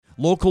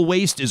Local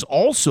Waste is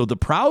also the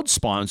proud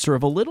sponsor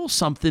of a little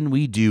something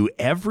we do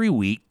every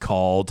week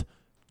called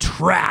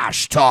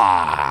Trash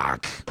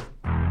Talk.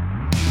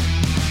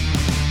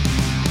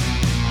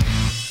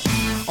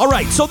 All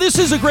right, so this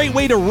is a great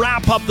way to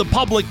wrap up the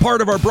public part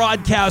of our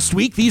broadcast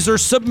week. These are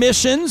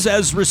submissions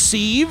as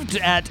received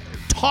at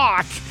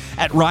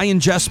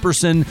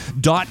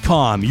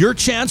talk@ryanjesperson.com. Your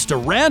chance to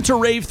rant or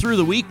rave through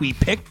the week. We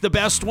picked the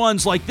best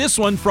ones, like this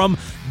one from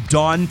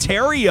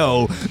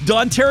Dontario.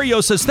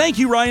 Dontario says, thank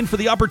you, Ryan, for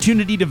the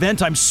opportunity to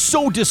vent. I'm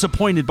so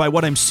disappointed by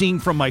what I'm seeing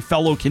from my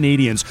fellow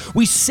Canadians.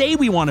 We say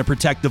we want to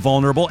protect the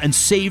vulnerable and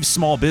save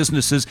small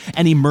businesses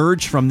and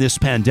emerge from this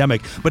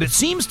pandemic, but it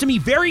seems to me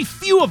very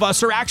few of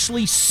us are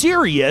actually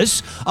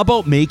serious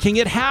about making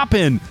it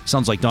happen.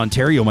 Sounds like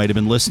Dontario might have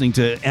been listening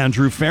to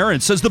Andrew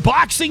Farron. Says, the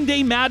Boxing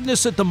Day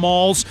madness at the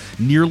malls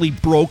nearly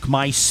broke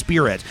my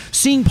spirit.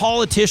 Seeing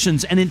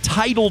politicians and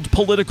entitled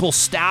political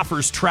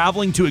staffers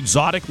traveling to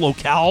exotic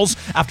locales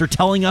after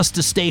telling us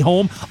to stay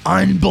home,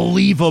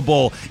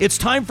 unbelievable. It's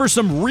time for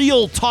some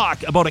real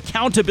talk about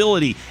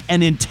accountability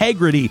and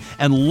integrity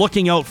and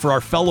looking out for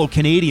our fellow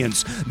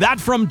Canadians. That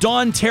from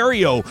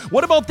Dontario.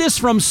 What about this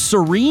from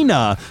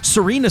Serena?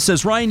 Serena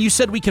says, Ryan, you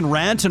said we can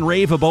rant and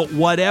rave about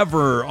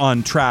whatever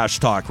on Trash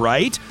Talk,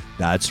 right?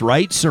 That's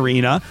right,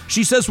 Serena.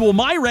 She says, well,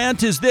 my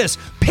rant is this.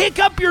 Pick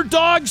up your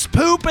dog's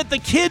poop at the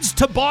kids'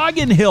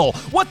 toboggan hill.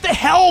 What the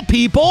hell,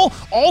 people?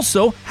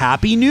 Also,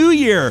 Happy New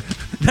Year.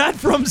 That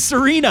from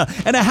Serena.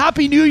 And a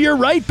Happy New Year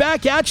right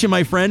back at you,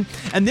 my friend.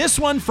 And this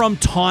one from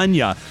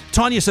Tanya.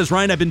 Tanya says,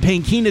 Ryan, I've been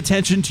paying keen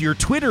attention to your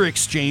Twitter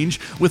exchange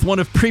with one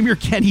of Premier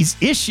Kenny's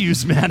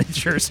issues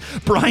managers,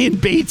 Brian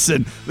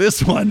Bateson.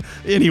 This one,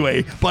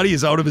 anyway, buddy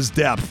is out of his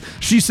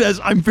depth. She says,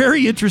 I'm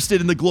very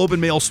interested in the Globe and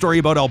Mail story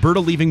about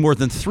Alberta leaving more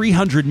than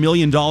 $300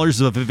 million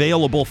of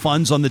available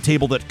funds on the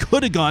table that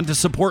could have gone to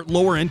support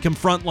lower-income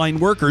frontline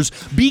workers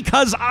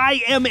because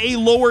I am a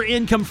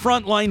lower-income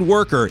frontline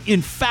worker.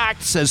 In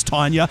fact, says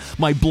Tanya,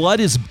 my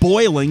blood is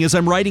boiling as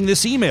I'm writing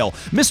this email.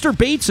 Mr.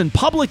 Bateson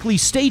publicly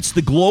states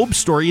the Globe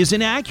story is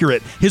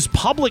inaccurate. His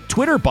public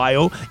Twitter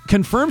bio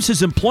confirms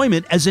his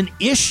employment as an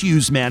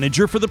issues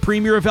manager for the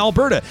Premier of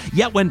Alberta.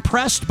 Yet when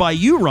pressed by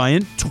you,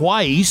 Ryan,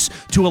 twice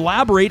to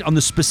elaborate on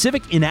the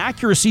specific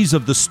inaccuracies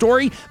of the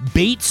story,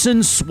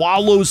 Bateson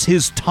swallows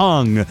his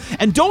tongue.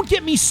 And don't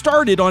get me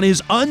started on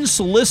his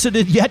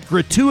unsolicited yet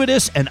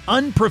gratuitous and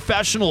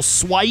unprofessional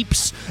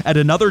swipes at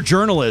another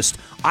journalist.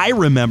 I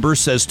remember,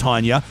 says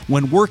Tanya,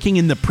 when working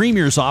in the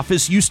Premier's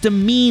office used to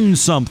mean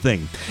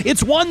something.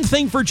 It's one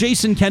thing for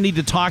Jason Kenney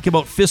to talk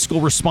about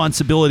fiscal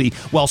responsibility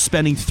while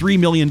spending $3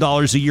 million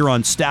a year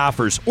on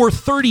staffers or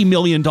 $30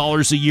 million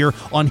a year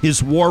on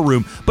his war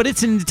room, but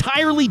it's an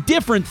entirely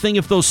different thing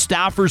if those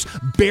staffers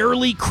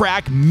barely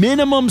crack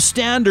minimum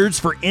standards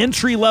for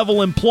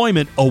entry-level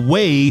employment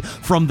away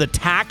from the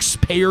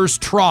taxpayer's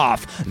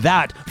trough.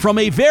 That from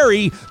a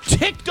very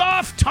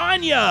ticked-off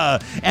Tanya.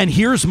 And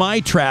here's my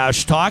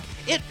trash talk.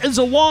 It is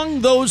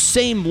along those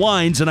same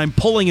lines, and I'm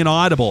pulling an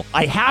audible.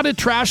 I had a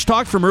trash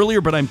talk from earlier,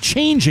 but I'm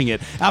changing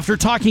it after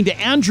talking to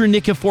Andrew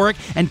Nikiforuk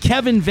and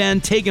Kevin Van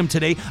Tegem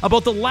today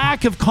about the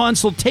lack of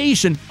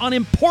consultation on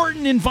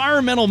important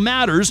environmental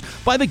matters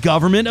by the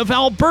government of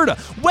Alberta.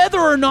 Whether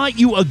or not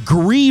you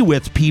agree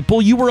with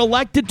people, you were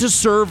elected to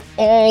serve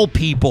all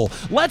people.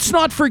 Let's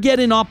not forget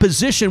in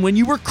opposition when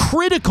you were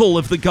critical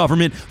of the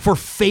government for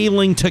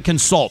failing to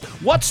consult.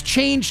 What's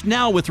changed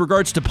now with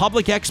regards to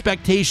public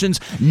expectations?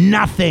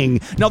 Nothing.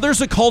 Now, there's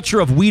a culture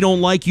of we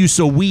don't like you,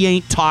 so we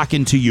ain't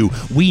talking to you.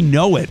 We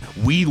know it.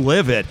 We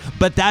live it.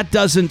 But that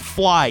doesn't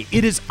fly.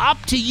 It is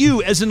up to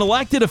you as an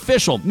elected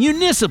official,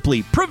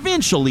 municipally,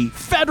 provincially,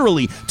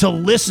 federally, to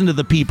listen to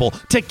the people,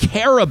 to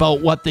care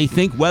about what they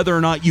think, whether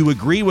or not you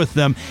agree with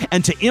them,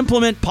 and to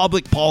implement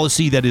public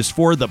policy that is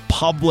for the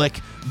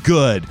public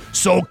good.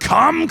 So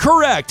come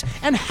correct,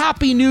 and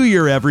Happy New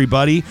Year,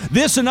 everybody.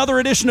 This another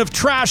edition of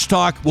Trash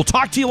Talk. We'll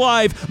talk to you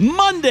live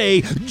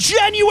Monday,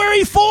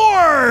 January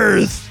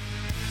 4th.